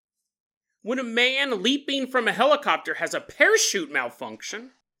When a man leaping from a helicopter has a parachute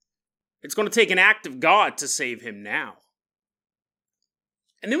malfunction, it's going to take an act of God to save him now.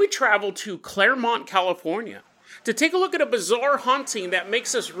 And then we travel to Claremont, California, to take a look at a bizarre haunting that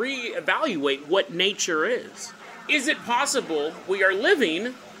makes us reevaluate what nature is. Is it possible we are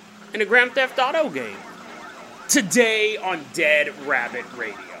living in a Grand Theft Auto game? Today on Dead Rabbit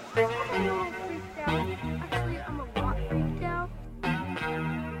Radio.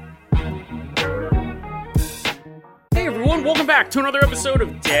 Hey everyone, welcome back to another episode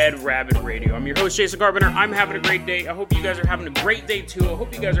of Dead Rabbit Radio. I'm your host, Jason Carpenter. I'm having a great day. I hope you guys are having a great day too. I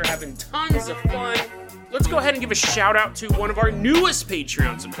hope you guys are having tons of fun. Let's go ahead and give a shout out to one of our newest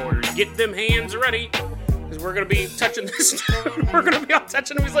Patreon supporters. Get them hands ready, because we're going to be touching this. We're going to be all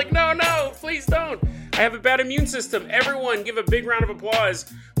touching him. He's like, no, please don't. I have a bad immune system. Everyone give a big round of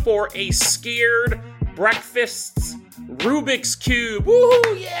applause for a Scared Breakfast's Rubik's Cube.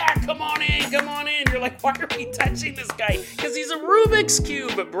 Woohoo, yeah, come on in. You're like, why are we touching this guy? Because he's a Rubik's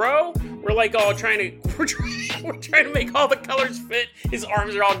Cube, bro. We're like all trying to make all the colors fit. His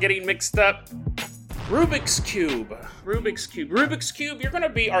arms are all getting mixed up. Rubik's Cube, you're going to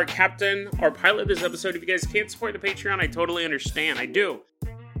be our captain, our pilot this episode. If you guys can't support the Patreon, I totally understand. I do.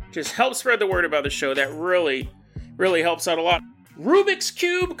 Just help spread the word about the show. That really, really helps out a lot. Rubik's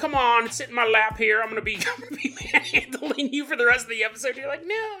Cube, come on, sit in my lap here. I'm gonna be manhandling you for the rest of the episode. You're like,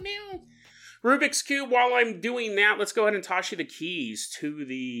 no. Rubik's Cube, while I'm doing that, let's go ahead and toss you the keys to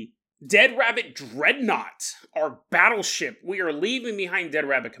the Dead Rabbit Dreadnought, our battleship. We are leaving behind Dead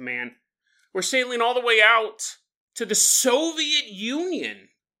Rabbit Command. We're sailing all the way out to the Soviet Union.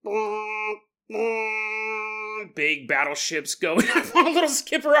 Big battleships going. I want a little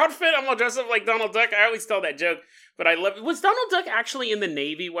skipper outfit. I'm gonna dress up like Donald Duck. I always tell that joke, but I love it. Was Donald Duck actually in the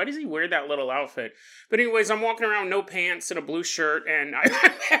Navy? Why does he wear that little outfit? But anyways, I'm walking around no pants and a blue shirt, and I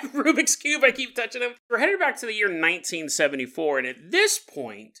have Rubik's Cube. I keep touching him. We're headed back to the year 1974, and at this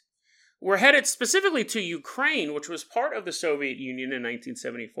point, we're headed specifically to Ukraine, which was part of the Soviet Union in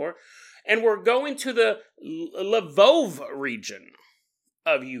 1974, and we're going to the Lvov region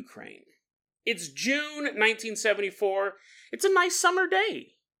of Ukraine. It's June 1974. It's a nice summer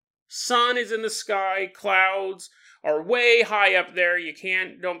day. Sun is in the sky. Clouds are way high up there.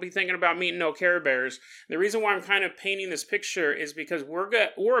 Don't be thinking about meeting no Care Bears. The reason why I'm kind of painting this picture is because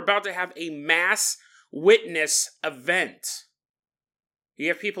we're about to have a mass witness event. You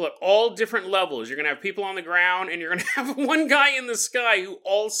have people at all different levels. You're going to have people on the ground, and you're going to have one guy in the sky who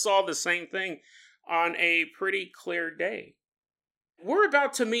all saw the same thing on a pretty clear day. We're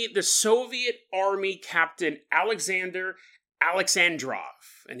about to meet the Soviet Army Captain Alexander Alexandrov.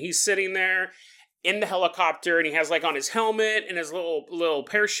 And he's sitting there in the helicopter, and he has like on his helmet and his little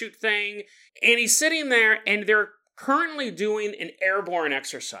parachute thing. And he's sitting there, and they're currently doing an airborne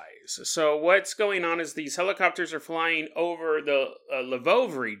exercise. So what's going on is these helicopters are flying over the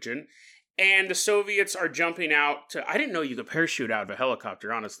Lvov region, and the Soviets are jumping out to... I didn't know you could parachute out of a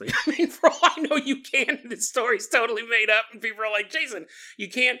helicopter, honestly. I mean, for all I know, you can. This story's totally made up, and people are like, Jason, you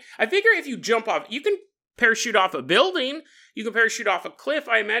can't... I figure if you jump off... You can parachute off a building. You can parachute off a cliff.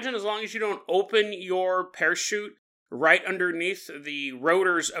 I imagine as long as you don't open your parachute right underneath the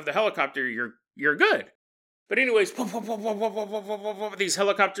rotors of the helicopter, you're good. But anyways, these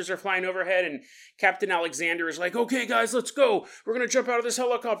helicopters are flying overhead, and Captain Alexander is like, okay, guys, let's go. We're going to jump out of this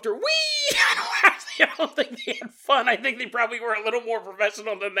helicopter. Whee! I don't think they had fun. I think they probably were a little more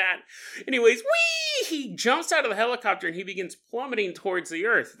professional than that. Anyways, whee! He jumps out of the helicopter, and he begins plummeting towards the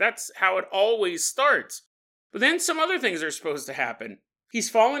earth. That's how it always starts. But then some other things are supposed to happen. He's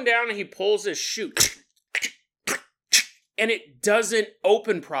falling down, and he pulls his chute. And it doesn't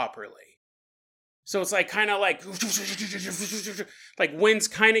open properly. So it's like kind of like wind's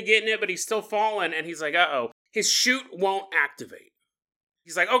kind of getting it, but he's still falling, and he's like, uh-oh. His chute won't activate.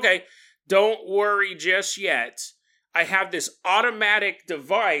 He's like, okay, don't worry just yet. I have this automatic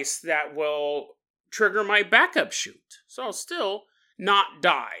device that will trigger my backup chute, so I'll still not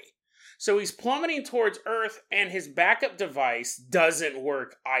die. So he's plummeting towards Earth, and his backup device doesn't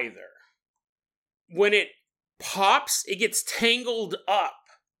work either. When it pops, it gets tangled up.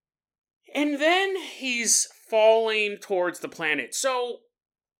 And then he's falling towards the planet. So,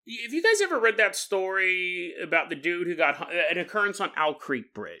 have you guys ever read that story about the dude who got an occurrence on Owl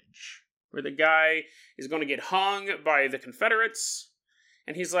Creek Bridge, where the guy is going to get hung by the Confederates,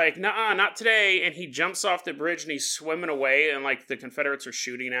 and he's like, "Nuh-uh, not today," and he jumps off the bridge and he's swimming away, and like the Confederates are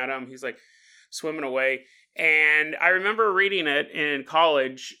shooting at him. He's like swimming away, and I remember reading it in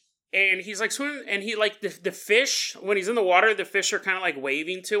college. And he's like swimming, and he like the fish, when he's in the water, the fish are kind of like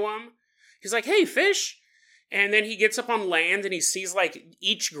waving to him. He's like, hey, fish. And then he gets up on land and he sees like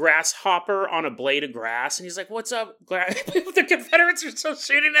each grasshopper on a blade of grass. And he's like, what's up? The Confederates are still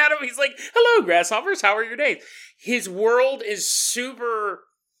shooting at him. He's like, hello, grasshoppers. How are your days? His world is super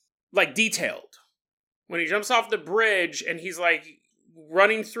like detailed. When he jumps off the bridge and he's like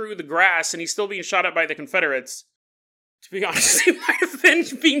running through the grass and he's still being shot at by the Confederates. To be honest, he might have been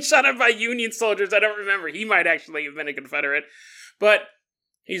being shot at by Union soldiers. I don't remember. He might actually have been a Confederate. But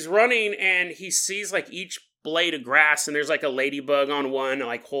he's running and he sees like each blade of grass and there's like a ladybug on one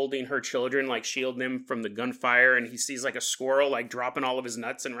like holding her children, like shielding them from the gunfire, and he sees like a squirrel like dropping all of his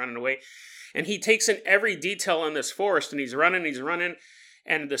nuts and running away, and he takes in every detail in this forest, and he's running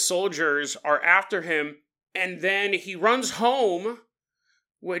and the soldiers are after him, and then he runs home,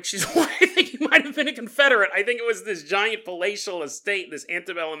 which is why I think he might have been a Confederate. I think it was this giant palatial estate, this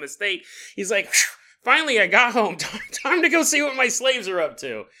antebellum estate. He's like, finally I got home, time to go see what my slaves are up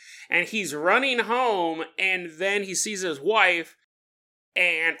to. And he's running home, and then he sees his wife,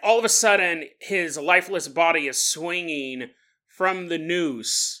 and all of a sudden, his lifeless body is swinging from the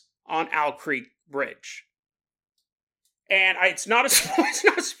noose on Owl Creek Bridge. And it's not a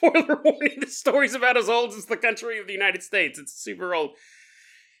spoiler warning. The story's about as old as the country of the United States. It's super old.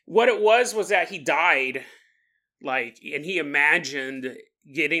 What it was that he died, and he imagined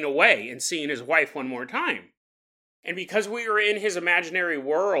getting away and seeing his wife one more time. And because we were in his imaginary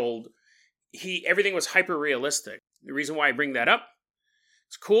world, everything was hyper-realistic. The reason why I bring that up,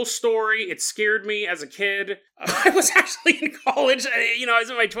 it's a cool story. It scared me as a kid. I was actually in college. I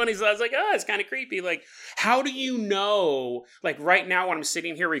was in my 20s, so I was like, oh, it's kind of creepy. Like, how do you know, like right now when I'm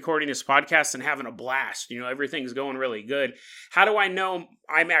sitting here recording this podcast and having a blast, everything's going really good. How do I know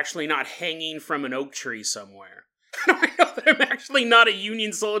I'm actually not hanging from an oak tree somewhere? How do I know that I'm actually not a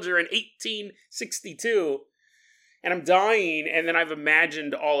Union soldier in 1862? And I'm dying, and then I've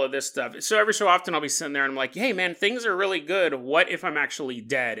imagined all of this stuff. So every so often I'll be sitting there and I'm like, hey man, things are really good. What if I'm actually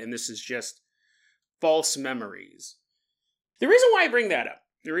dead and this is just false memories? The reason why I bring that up,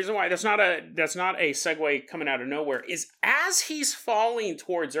 the reason why that's not a segue coming out of nowhere, is as he's falling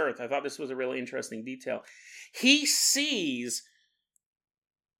towards Earth, I thought this was a really interesting detail. He sees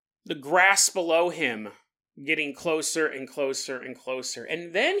the grass below him getting closer and closer and closer.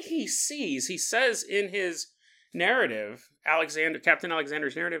 And then he says in his narrative, Captain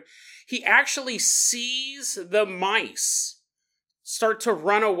Alexander's narrative, he actually sees the mice start to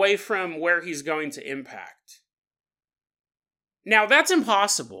run away from where he's going to impact. Now, that's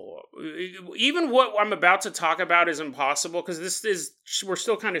impossible. Even what I'm about to talk about is impossible, because we're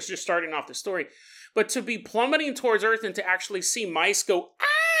still kind of just starting off the story. But to be plummeting towards Earth and to actually see mice go,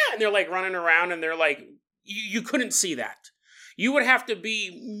 ah, and they're like running around and they're like, you couldn't see that. You would have to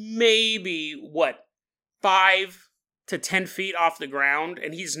be maybe, 5 to 10 feet off the ground,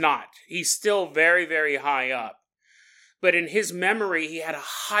 and he's not. He's still very, very high up. But in his memory, he had a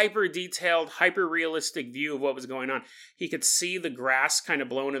hyper-detailed, hyper-realistic view of what was going on. He could see the grass kind of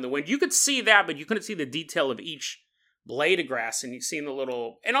blowing in the wind. You could see that, but you couldn't see the detail of each blade of grass, and you've seen the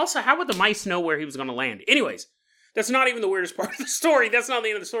little... And also, how would the mice know where he was going to land? Anyways, that's not even the weirdest part of the story. That's not the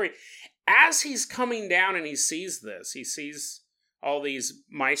end of the story. As he's coming down and he sees this, he sees all these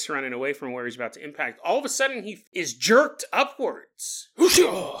mice running away from where he's about to impact. All of a sudden, he is jerked upwards.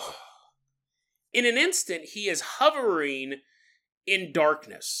 In an instant, he is hovering in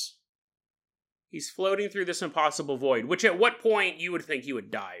darkness. He's floating through this impossible void, which at what point you would think you had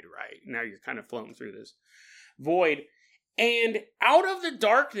died, right? Now you're kind of floating through this void. And out of the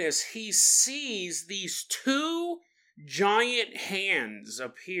darkness, he sees these 2 giant hands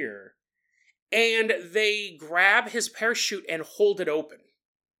appear. And they grab his parachute and hold it open.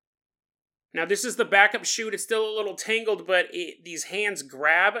 Now, this is the backup chute. It's still a little tangled, but these hands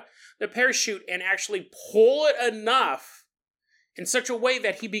grab the parachute and actually pull it enough in such a way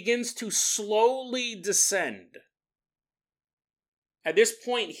that he begins to slowly descend. At this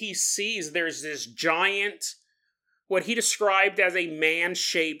point, he sees there's this giant, what he described as a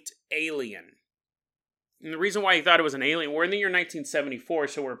man-shaped alien. And the reason why he thought it was an alien, we're in the year 1974,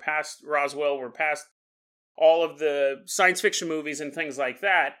 so we're past Roswell, we're past all of the science fiction movies and things like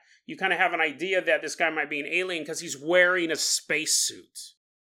that. You kind of have an idea that this guy might be an alien because he's wearing a spacesuit.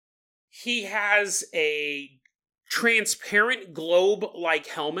 He has a transparent globe-like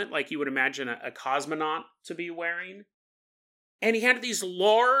helmet, like you would imagine a cosmonaut to be wearing. And he had these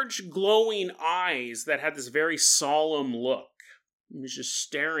large glowing eyes that had this very solemn look. He was just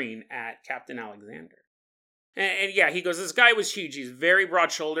staring at Captain Alexander. And yeah, he goes, this guy was huge. He's very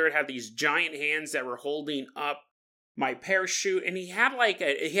broad-shouldered, had these giant hands that were holding up my parachute, and he had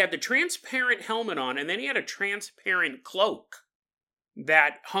the transparent helmet on, and then he had a transparent cloak.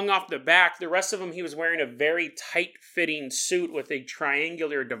 that hung off the back. The rest of him, he was wearing a very tight-fitting suit with a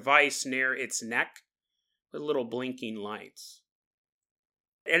triangular device near its neck with little blinking lights.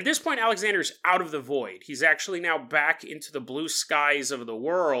 At this point, Alexander's out of the void. He's actually now back into the blue skies of the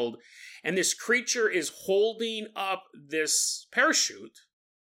world, and this creature is holding up this parachute,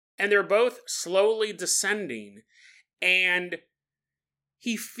 and they're both slowly descending, and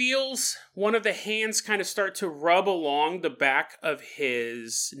he feels one of the hands kind of start to rub along the back of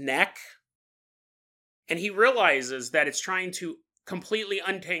his neck, and he realizes that it's trying to completely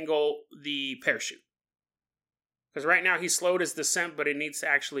untangle the parachute. Because right now he's slowed his descent, but it needs to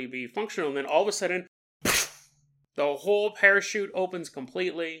actually be functional. And then all of a sudden, the whole parachute opens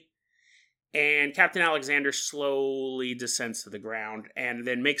completely, and Captain Alexander slowly descends to the ground and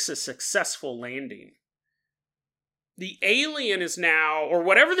then makes a successful landing. The alien is now, or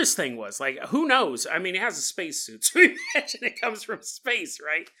whatever this thing was, like, who knows? I mean, it has a spacesuit, so imagine it comes from space,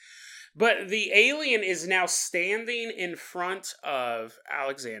 right? But the alien is now standing in front of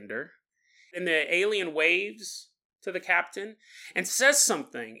Alexander, and the alien waves to the captain and says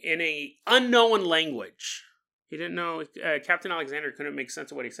something in a unknown language. He didn't know, Captain Alexander couldn't make sense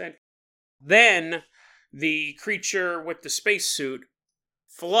of what he said. Then the creature with the spacesuit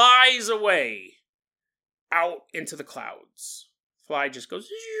flies away out into the clouds. Fly just goes,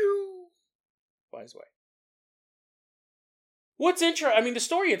 flies away. What's interesting, I mean, the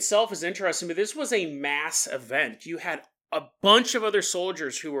story itself is interesting, but this was a mass event. You had a bunch of other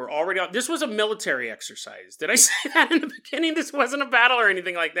soldiers who were already out. This was a military exercise. Did I say that in the beginning? This wasn't a battle or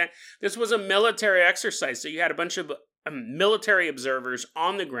anything like that. This was a military exercise. So you had a bunch of military observers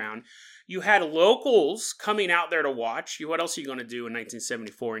on the ground. You had locals coming out there to watch. What else are you going to do in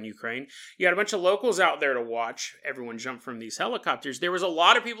 1974 in Ukraine? You had a bunch of locals out there to watch. Everyone jumped from these helicopters. There was a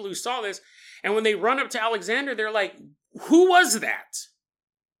lot of people who saw this. And when they run up to Alexander, they're like, who was that?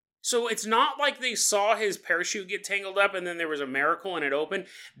 So it's not like they saw his parachute get tangled up and then there was a miracle and it opened.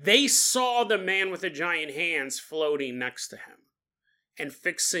 They saw the man with the giant hands floating next to him and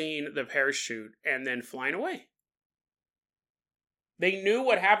fixing the parachute and then flying away. They knew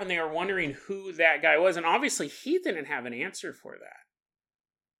what happened. They were wondering who that guy was. And obviously he didn't have an answer for that.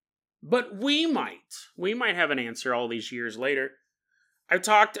 But we might have an answer all these years later. I've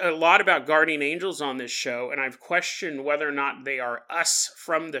talked a lot about guardian angels on this show, and I've questioned whether or not they are us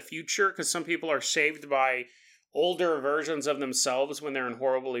from the future, because some people are saved by older versions of themselves when they're in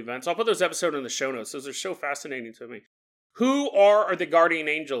horrible events. I'll put those episodes in the show notes. Those are so fascinating to me. Who are the guardian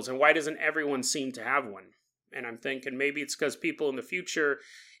angels, and why doesn't everyone seem to have one? And I'm thinking maybe it's because people in the future,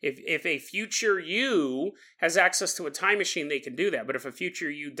 if a future you has access to a time machine, they can do that. But if a future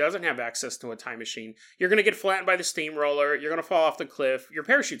you doesn't have access to a time machine, you're going to get flattened by the steamroller, you're going to fall off the cliff, your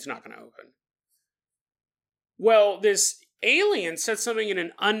parachute's not going to open. Well, this alien said something in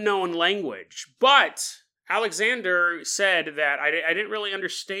an unknown language, but Alexander said that I didn't really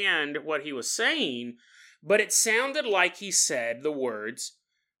understand what he was saying, but it sounded like he said the words,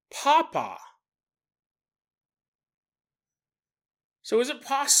 Papa. So is it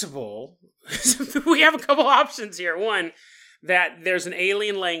possible, we have a couple options here. One, that there's an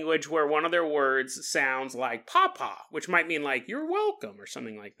alien language where one of their words sounds like Papa, which might mean like, you're welcome, or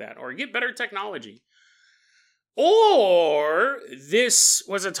something like that, or get better technology. Or this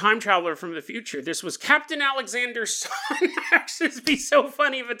was a time traveler from the future. This was Captain Alexander's son. Actually, it'd be so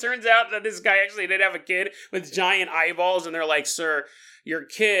funny if it turns out that this guy actually did have a kid with giant eyeballs, and they're like, sir, your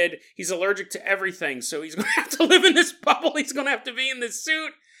kid, he's allergic to everything, so he's going to have to live in this bubble. He's going to have to be in this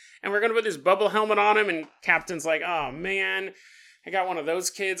suit, and we're going to put this bubble helmet on him, and Captain's like, oh, man, I got one of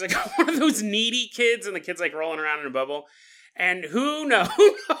those kids. I got one of those needy kids, and the kid's like rolling around in a bubble. And who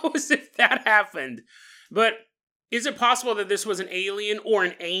knows if that happened. But is it possible that this was an alien or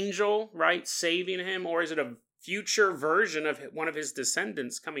an angel, right, saving him? Or is it a future version of one of his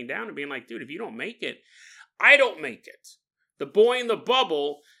descendants coming down and being like, dude, if you don't make it, I don't make it. The boy in the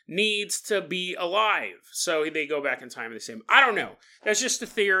bubble needs to be alive. So they go back in time and they say, I don't know. That's just a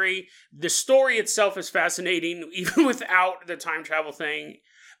theory. The story itself is fascinating, even without the time travel thing.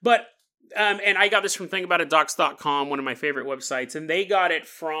 But, and I got this from thinkaboutitdocs.com, one of my favorite websites, and they got it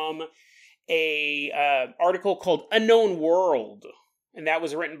from a article called Unknown World. And that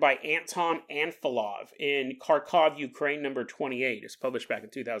was written by Anton Anfilov in Kharkov, Ukraine, number 28. It's published back in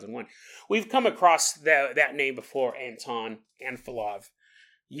 2001. We've come across that name before, Anton Anfilov,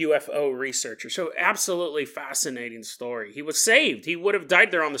 UFO researcher. So absolutely fascinating story. He was saved. He would have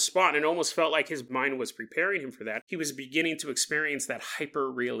died there on the spot, and it almost felt like his mind was preparing him for that. He was beginning to experience that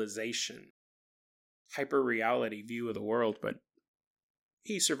hyper-realization, hyper-reality view of the world, but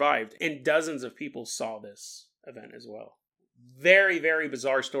he survived. And dozens of people saw this event as well. Very, very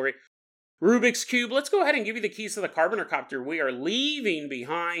bizarre story. Rubik's Cube. Let's go ahead and give you the keys to the Carpenter Copter. We are leaving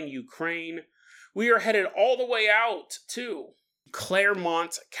behind Ukraine. We are headed all the way out to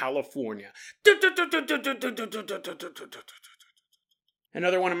Claremont, California.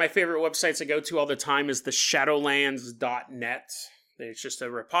 Another one of my favorite websites I go to all the time is the shadowlands.net. It's just a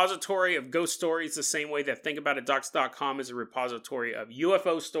repository of ghost stories, the same way that ThinkAboutItDocs.com is a repository of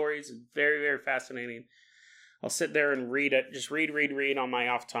UFO stories. It's very, very fascinating. I'll sit there and read it. Just read on my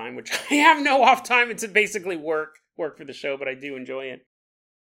off time, which I have no off time. It's basically work for the show, but I do enjoy it.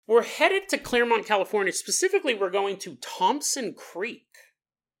 We're headed to Claremont, California. Specifically, we're going to Thompson Creek.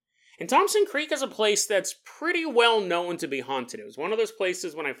 And Thompson Creek is a place that's pretty well known to be haunted. It was one of those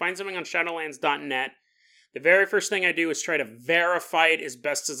places when I find something on shadowlands.net, the very first thing I do is try to verify it as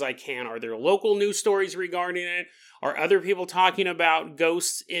best as I can. Are there local news stories regarding it? Are other people talking about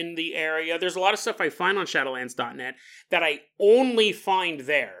ghosts in the area? There's a lot of stuff I find on shadowlands.net that I only find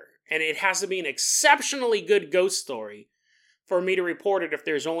there. And it has to be an exceptionally good ghost story for me to report it if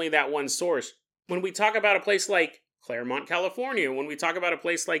there's only that one source. When we talk about a place like Claremont, California, when we talk about a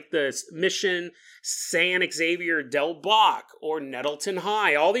place like the Mission San Xavier del Bac or Nettleton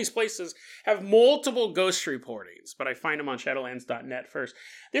High, all these places have multiple ghost reportings, but I find them on shadowlands.net first.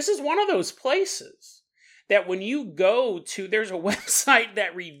 This is one of those places that when you go to, there's a website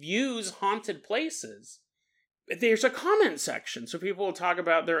that reviews haunted places. There's a comment section, so people will talk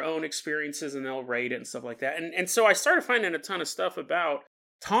about their own experiences and they'll rate it and stuff like that. And so I started finding a ton of stuff about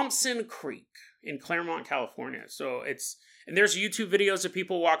Thompson Creek in Claremont, California. So and there's YouTube videos of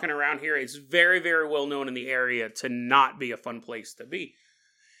people walking around here. It's very, very well known in the area to not be a fun place to be.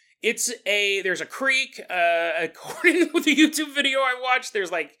 There's a creek, according to the YouTube video I watched,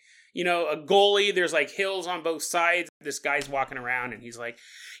 there's like, a gully, there's like hills on both sides. This guy's walking around and he's like,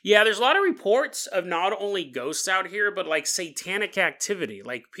 yeah, there's a lot of reports of not only ghosts out here, but like satanic activity.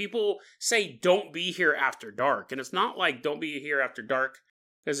 Like people say, don't be here after dark. And it's not like don't be here after dark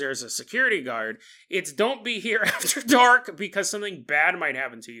because there's a security guard. It's don't be here after dark because something bad might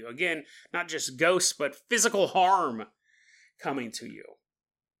happen to you. Again, not just ghosts, but physical harm coming to you.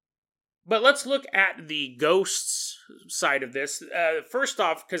 But let's look at the ghosts side of this. First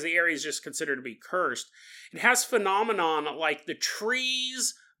off, because the area is just considered to be cursed, it has phenomenon like the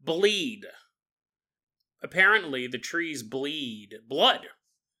trees bleed. Apparently, the trees bleed blood.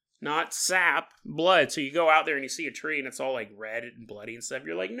 Not sap, blood. So you go out there and you see a tree and it's all like red and bloody and stuff.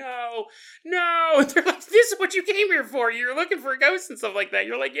 You're like, no. And they're like, this is what you came here for. You're looking for ghosts and stuff like that.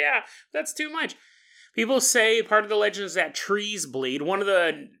 You're like, yeah, that's too much. People say part of the legend is that trees bleed. One of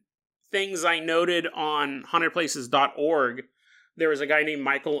the things I noted on hauntedplaces.org, there was a guy named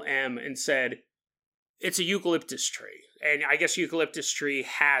Michael M. and said, it's a eucalyptus tree. And I guess eucalyptus tree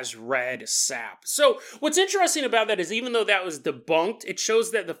has red sap. So what's interesting about that is even though that was debunked, it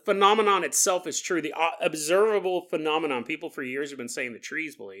shows that the phenomenon itself is true. The observable phenomenon. People for years have been saying the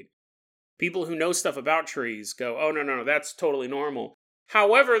trees bleed. People who know stuff about trees go, oh, no, that's totally normal.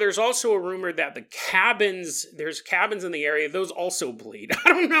 However, there's also a rumor that there's cabins in the area, those also bleed. I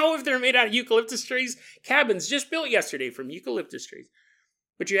don't know if they're made out of eucalyptus trees. Cabins just built yesterday from eucalyptus trees.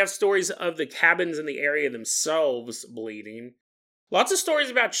 But you have stories of the cabins in the area themselves bleeding. Lots of stories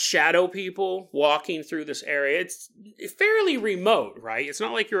about shadow people walking through this area. It's fairly remote, right? It's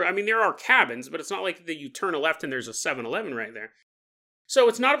not like there are cabins, but it's not like that you turn a left and there's a 7-Eleven right there. So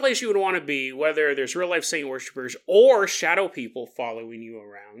it's not a place you would want to be, whether there's real-life saint worshippers or shadow people following you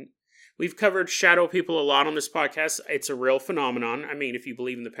around. We've covered shadow people a lot on this podcast. It's a real phenomenon. I mean, if you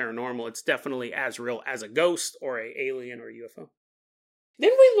believe in the paranormal, it's definitely as real as a ghost or an alien or a UFO.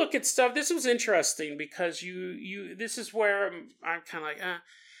 Then we look at stuff. This was interesting because this is where I'm kind of like,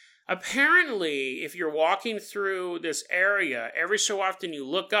 apparently, if you're walking through this area, every so often you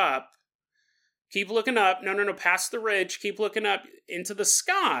look up, keep looking up, no, past the ridge, keep looking up into the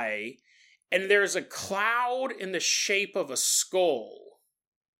sky, and there's a cloud in the shape of a skull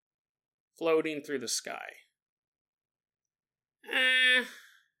floating through the sky.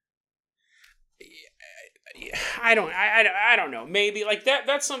 I don't know. Maybe like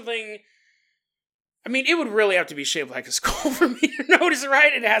that's something. I mean, it would really have to be shaped like a skull for me to notice,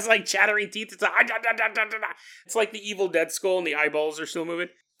 right? It has like chattering teeth. It's like the Evil Dead skull and the eyeballs are still moving.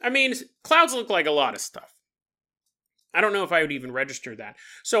 I mean, clouds look like a lot of stuff. I don't know if I would even register that.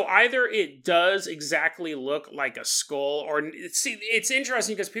 So either it does exactly look like a skull, or see, it's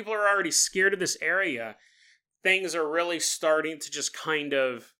interesting because people are already scared of this area. Things are really starting to just kind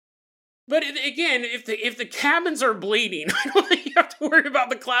of. But again, if the cabins are bleeding, I don't think you have to worry about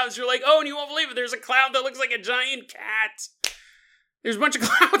the clouds. You're like, oh, and you won't believe it. There's a cloud that looks like a giant cat. There's a bunch of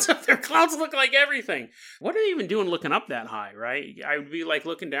clouds up there. Clouds look like everything. What are they even doing looking up that high, right? I would be like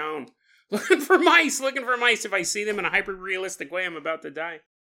looking down, looking for mice. If I see them in a hyper-realistic way, I'm about to die.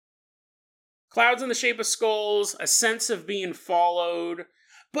 Clouds in the shape of skulls, a sense of being followed.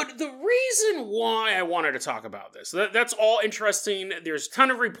 But the reason why I wanted to talk about this, that's all interesting. There's a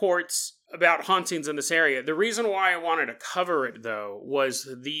ton of reports about hauntings in this area. The reason why I wanted to cover it, though, was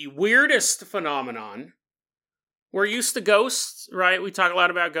the weirdest phenomenon. We're used to ghosts, right? We talk a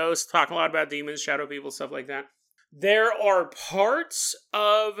lot about ghosts, talk a lot about demons, shadow people, stuff like that. There are parts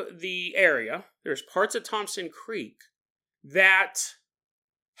of the area, there's parts of Thompson Creek that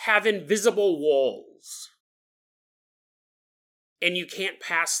have invisible walls. And you can't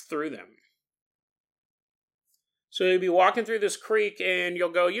pass through them. So you'll be walking through this creek and you'll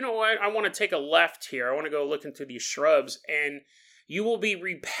go, you know what, I want to take a left here. I want to go look into these shrubs. And you will be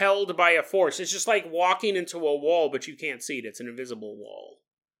repelled by a force. It's just like walking into a wall, but you can't see it. It's an invisible wall.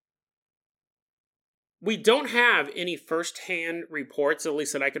 We don't have any first-hand reports, at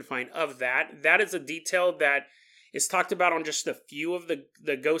least that I could find, of that. That is a detail that is talked about on just a few of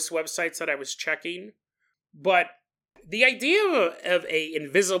the ghost websites that I was checking. But the idea of a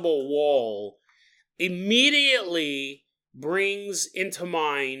invisible wall immediately brings into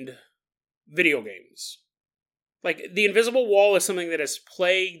mind video games. Like, the invisible wall is something that has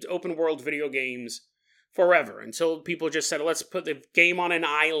plagued open world video games forever, until people just said, let's put the game on an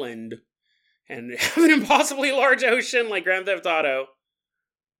island and have an impossibly large ocean like Grand Theft Auto.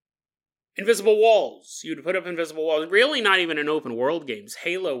 Invisible walls. You'd put up invisible walls. Really not even in open world games.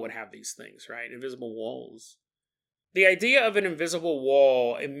 Halo would have these things, right? Invisible walls. The idea of an invisible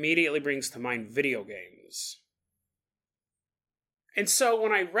wall immediately brings to mind video games. And so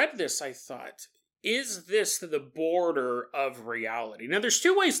when I read this, I thought, is this the border of reality? Now, there's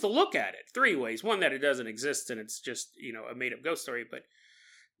two ways to look at it. Three ways. One, that it doesn't exist and it's just, a made-up ghost story. But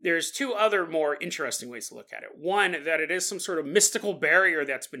there's two other more interesting ways to look at it. One, that it is some sort of mystical barrier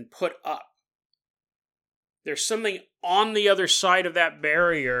that's been put up. There's something on the other side of that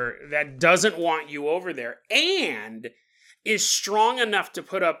barrier that doesn't want you over there and is strong enough to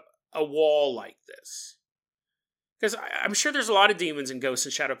put up a wall like this. Because I'm sure there's a lot of demons and ghosts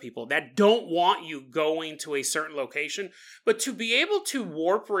and shadow people that don't want you going to a certain location, but to be able to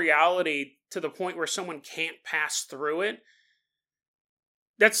warp reality to the point where someone can't pass through it,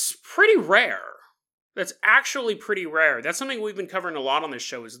 that's pretty rare. That's actually pretty rare. That's something we've been covering a lot on this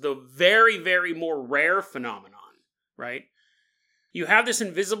show, is the very, very more rare phenomenon, right? You have this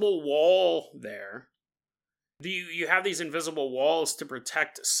invisible wall there. You have these invisible walls to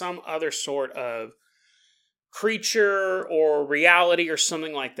protect some other sort of creature or reality or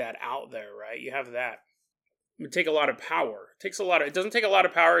something like that out there, right? You have that. It would take a lot of power. It doesn't take a lot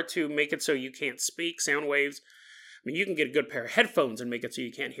of power to make it so you can't speak, sound waves. I mean, you can get a good pair of headphones and make it so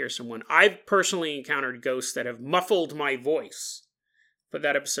you can't hear someone. I've personally encountered ghosts that have muffled my voice. Put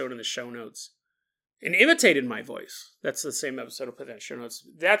that episode in the show notes. And imitated my voice. That's the same episode. I'll put that in the show notes.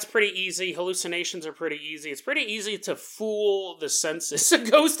 That's pretty easy. Hallucinations are pretty easy. It's pretty easy to fool the senses. A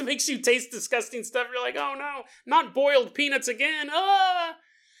ghost makes you taste disgusting stuff. You're like, oh no, not boiled peanuts again.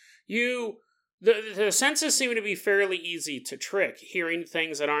 The senses seem to be fairly easy to trick. Hearing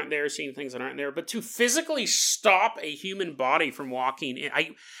things that aren't there, seeing things that aren't there. But to physically stop a human body from walking in,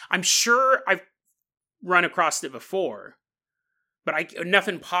 I'm sure I've run across it before. But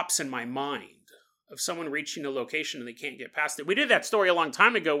nothing pops in my mind of someone reaching a location and they can't get past it. We did that story a long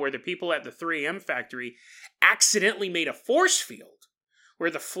time ago where the people at the 3M factory accidentally made a force field where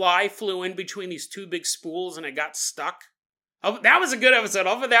the fly flew in between these two big spools and it got stuck. Oh, that was a good episode.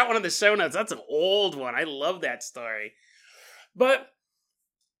 I'll put that one in the show notes. That's an old one. I love that story. But,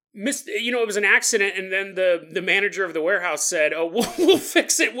 it was an accident, and then the manager of the warehouse said, oh, we'll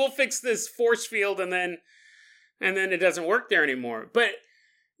fix it. We'll fix this force field, and then it doesn't work there anymore. But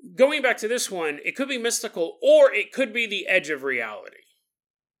going back to this one, it could be mystical, or it could be the edge of reality.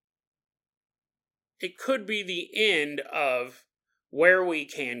 It could be the end of where we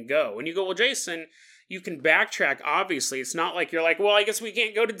can go. And you go, well, Jason, you can backtrack, obviously. It's not like you're like, well, I guess we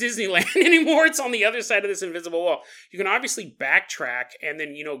can't go to Disneyland anymore. It's on the other side of this invisible wall. You can obviously backtrack and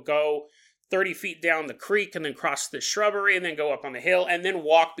then, go 30 feet down the creek and then cross the shrubbery and then go up on the hill and then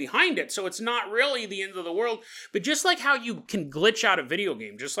walk behind it. So it's not really the end of the world. But just like how you can glitch out a video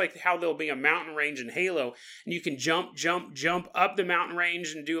game, just like how there'll be a mountain range in Halo and you can jump up the mountain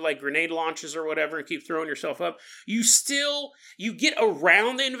range and do like grenade launches or whatever and keep throwing yourself up, you get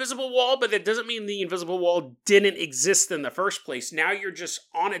around the invisible wall, but that doesn't mean the invisible wall didn't exist in the first place. Now you're just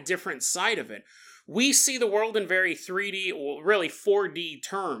on a different side of it. We see the world in very 3D, or really 4D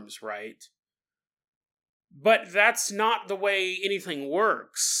terms, right? But that's not the way anything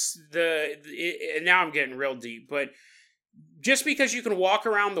works. And now I'm getting real deep, but just because you can walk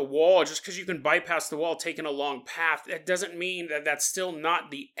around the wall, just because you can bypass the wall taking a long path, that doesn't mean that that's still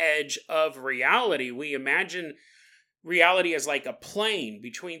not the edge of reality. We imagine reality as like a plane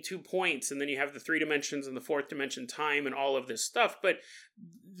between 2 points, and then you have the 3 dimensions and the 4th dimension, time, and all of this stuff, but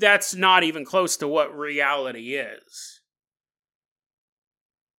that's not even close to what reality is.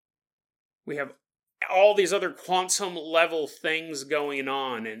 We have all these other quantum level things going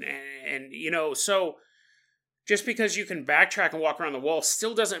on, and so just because you can backtrack and walk around the wall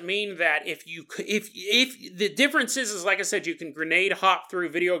still doesn't mean that if the difference is like I said, you can grenade hop through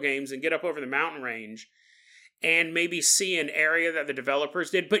video games and get up over the mountain range and maybe see an area that the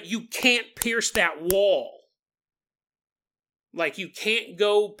developers did, but you can't pierce that wall. Like, you can't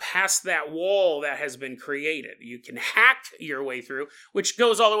go past that wall that has been created. You can hack your way through, which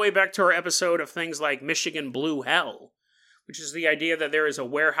goes all the way back to our episode of things like Michigan Blue Hell, which is the idea that there is a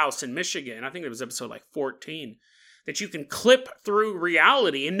warehouse in Michigan, I think it was episode like 14, that you can clip through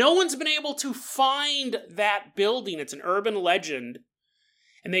reality, and no one's been able to find that building. It's an urban legend,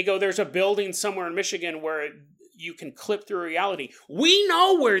 and they go, there's a building somewhere in Michigan where you can clip through reality. We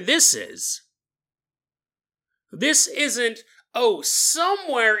know where this is. This isn't,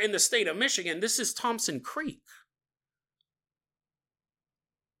 somewhere in the state of Michigan. This is Thompson Creek.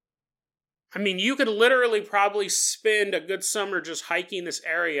 I mean, you could literally probably spend a good summer just hiking this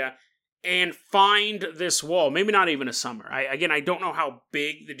area and find this wall. Maybe not even a summer. I don't know how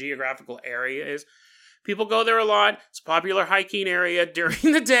big the geographical area is. People go there a lot. It's a popular hiking area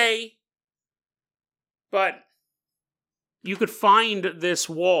during the day. But you could find this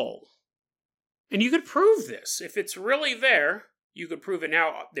wall. And you could prove this. If it's really there, you could prove it.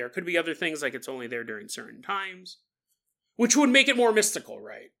 Now, there could be other things like it's only there during certain times, which would make it more mystical,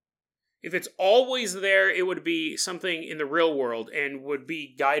 right? If it's always there, it would be something in the real world and would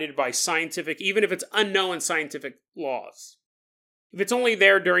be guided by scientific, even if it's unknown scientific laws. If it's only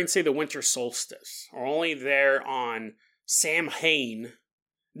there during, say, the winter solstice, or only there on Samhain,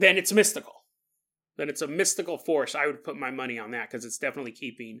 then it's mystical. Then it's a mystical force. I would put my money on that because it's definitely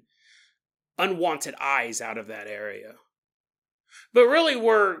keeping unwanted eyes out of that area. But really,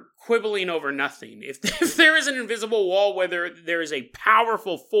 we're quibbling over nothing. If there is an invisible wall, whether there is a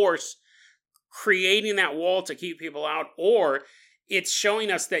powerful force creating that wall to keep people out, or it's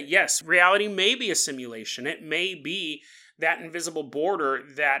showing us that, yes, reality may be a simulation. It may be that invisible border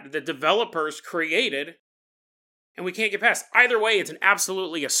that the developers created, and we can't get past. Either way, it's an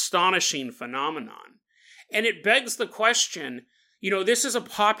absolutely astonishing phenomenon. And it begs the question, this is a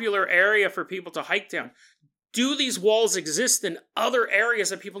popular area for people to hike down. Do these walls exist in other areas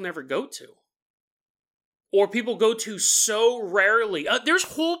that people never go to? Or people go to so rarely? There's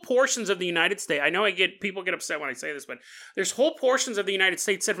whole portions of the United States. I know people get upset when I say this, but there's whole portions of the United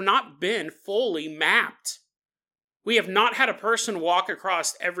States that have not been fully mapped. We have not had a person walk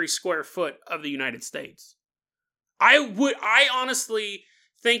across every square foot of the United States. I honestly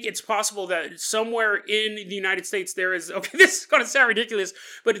think it's possible that somewhere in the United States there is, okay, this is going to sound ridiculous,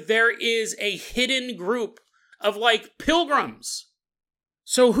 but there is a hidden group of like pilgrims.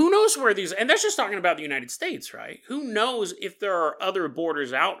 So who knows where these, and that's just talking about the United States, right? Who knows if there are other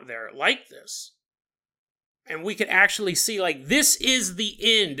borders out there like this? And we can actually see, like, this is the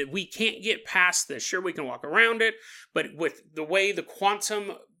end. We can't get past this. Sure, we can walk around it, but with the way the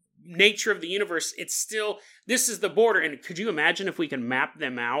quantum nature of the universe, it's still, this is the border. And could you imagine if we can map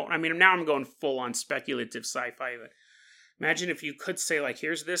them out? I mean, now I'm going full on speculative sci-fi, but imagine if you could say, like,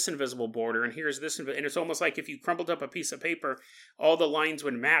 here's this invisible border, and here's this, and it's almost like if you crumpled up a piece of paper, all the lines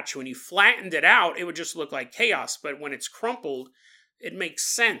would match. When you flattened it out, it would just look like chaos, but when it's crumpled, it makes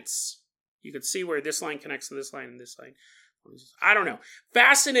sense. You could see where this line connects to this line and this line. I don't know.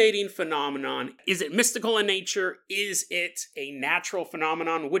 Fascinating phenomenon. Is it mystical in nature? Is it a natural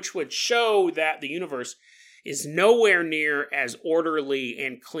phenomenon, which would show that the universe is nowhere near as orderly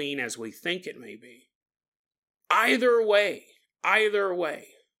and clean as we think it may be? Either way.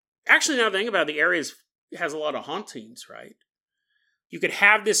 Actually, now that I think about it, the area has a lot of hauntings, right? You could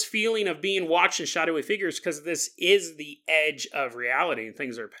have this feeling of being watched in shadowy figures because this is the edge of reality and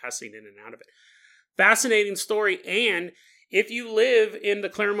things are passing in and out of it. Fascinating story. And if you live in the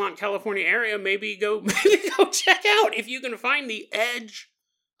Claremont, California area, maybe go check out if you can find the edge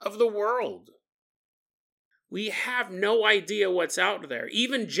of the world. We have no idea what's out there.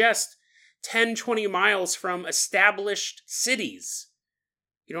 Even just 10, 20 miles from established cities.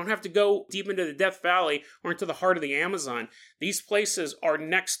 You don't have to go deep into the Death Valley or into the heart of the Amazon. These places are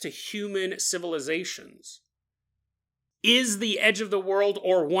next to human civilizations. Is the edge of the world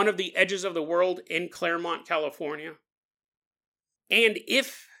or one of the edges of the world in Claremont, California? And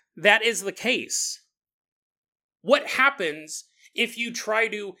if that is the case, what happens if you try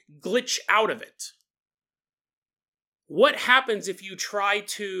to glitch out of it? What happens if you try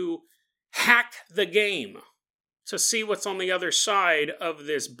to hack the game to see what's on the other side of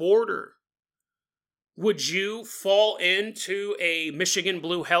this border? Would you fall into a Michigan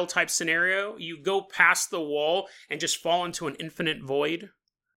Blue Hell type scenario? You go past the wall and just fall into an infinite void?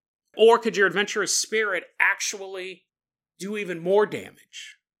 Or could your adventurous spirit actually do even more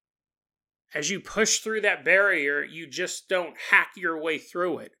damage? As you push through that barrier, you just don't hack your way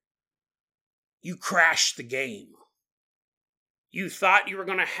through it. You crash the game. You thought you were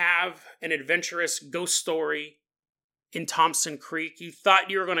going to have an adventurous ghost story in Thompson Creek. You thought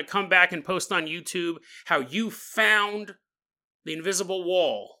you were going to come back and post on YouTube how you found the invisible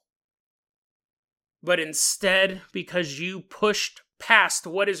wall. But instead, because you pushed past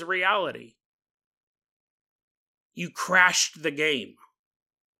what is reality, you crashed the game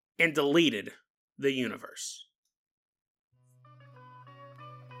and deleted the universe.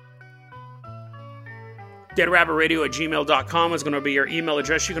 DeadRabbitRadio@gmail.com is going to be your email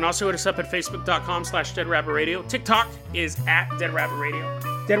address. You can also hit us up at Facebook.com/DeadRabbitRadio. TikTok is at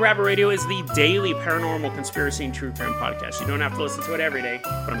DeadRabbitRadio. Dead Rabbit Radio is the daily paranormal conspiracy and true crime podcast. You don't have to listen to it every day,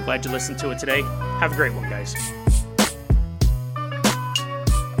 but I'm glad you listened to it today. Have a great one, guys.